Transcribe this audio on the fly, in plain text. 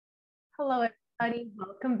Hello, everybody.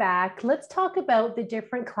 Welcome back. Let's talk about the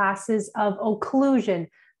different classes of occlusion.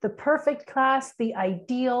 The perfect class, the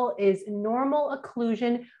ideal is normal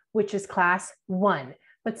occlusion, which is class 1.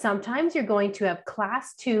 But sometimes you're going to have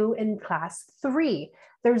class 2 and class 3.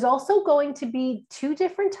 There's also going to be 2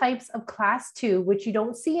 different types of class 2, which you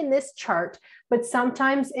don't see in this chart, but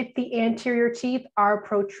sometimes if the anterior teeth are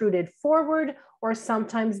protruded forward, or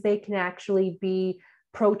sometimes they can actually be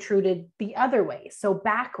protruded the other way, so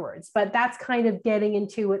backwards, but that's kind of getting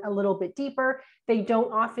into it a little bit deeper. They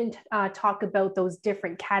don't often talk about those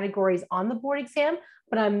different categories on the board exam,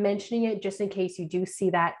 but I'm mentioning it just in case you do see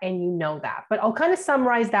that and you know that, but I'll kind of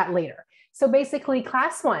summarize that later. So basically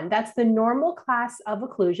class 1, that's the normal class of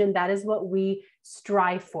occlusion. That is what we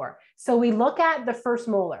strive for. So we look at the first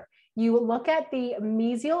molar. You look at the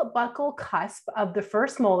mesial buccal cusp of the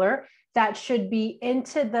first molar that should be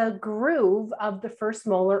into the groove of the first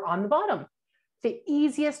molar on the bottom. The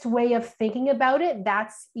easiest way of thinking about it,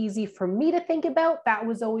 that's easy for me to think about. That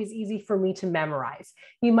was always easy for me to memorize.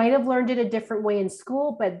 You might have learned it a different way in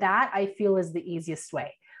school, but that I feel is the easiest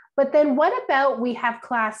way. But then what about we have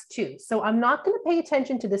class 2? So I'm not going to pay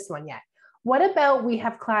attention to this one yet. What about we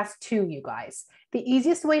have class 2, you guys? The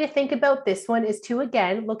easiest way to think about this one is to,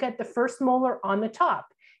 again, look at the first molar on the top.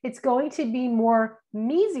 It's going to be more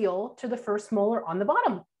mesial to the first molar on the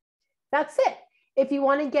bottom. That's it. If you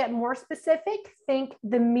want to get more specific, think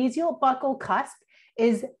the mesial buccal cusp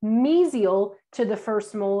is mesial to the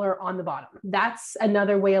first molar on the bottom. That's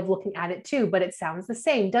another way of looking at it too, but it sounds the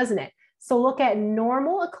same, doesn't it? So look at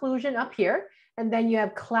normal occlusion up here, and then you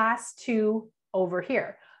have class 2 over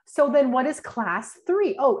here. So then what is class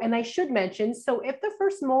 3? Oh, and I should mention, so if the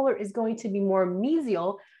first molar is going to be more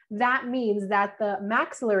mesial, that means that the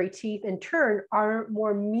maxillary teeth in turn are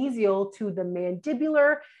more mesial to the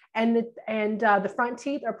mandibular, and the front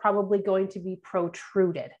teeth are probably going to be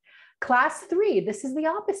protruded. Class 3, this is the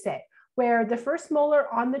opposite, where the first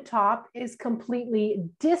molar on the top is completely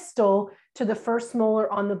distal to the first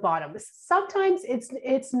molar on the bottom. Sometimes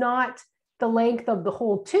it's not the length of the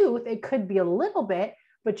whole tooth. It could be a little bit,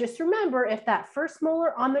 but just remember, if that first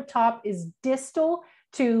molar on the top is distal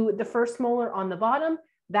to the first molar on the bottom,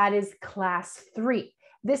 that is class 3.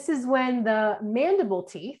 This is when the mandible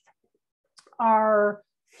teeth are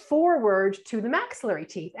forward to the maxillary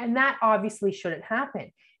teeth, and that obviously shouldn't happen.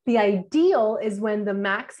 The ideal is when the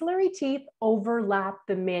maxillary teeth overlap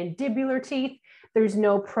the mandibular teeth. There's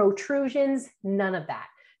no protrusions, none of that.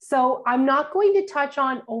 So I'm not going to touch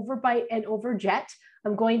on overbite and overjet.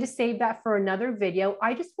 I'm going to save that for another video.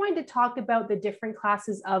 I just wanted to talk about the different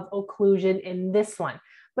classes of occlusion in this one.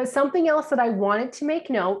 But something else that I wanted to make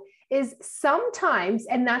note is sometimes,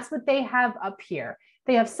 and that's what they have up here,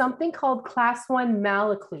 they have something called class 1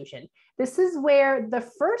 malocclusion. This is where the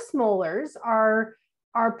first molars are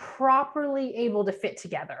properly able to fit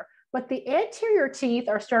together, but the anterior teeth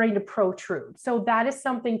are starting to protrude. So that is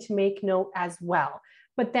something to make note as well.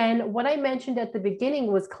 But then what I mentioned at the beginning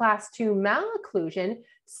was class 2 malocclusion.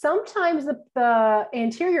 Sometimes the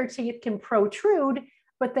anterior teeth can protrude,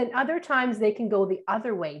 but then other times they can go the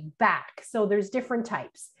other way back. So there's different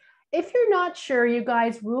types. If you're not sure, you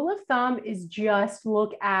guys, rule of thumb is just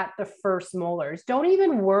look at the first molars. Don't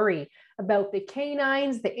even worry about the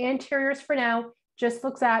canines, the anteriors for now. Just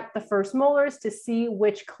looks at the first molars to see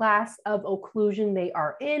which class of occlusion they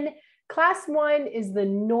are in. Class 1 is the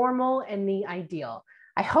normal and the ideal.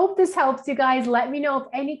 I hope this helps you guys. Let me know if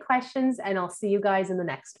any questions, and I'll see you guys in the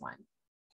next one.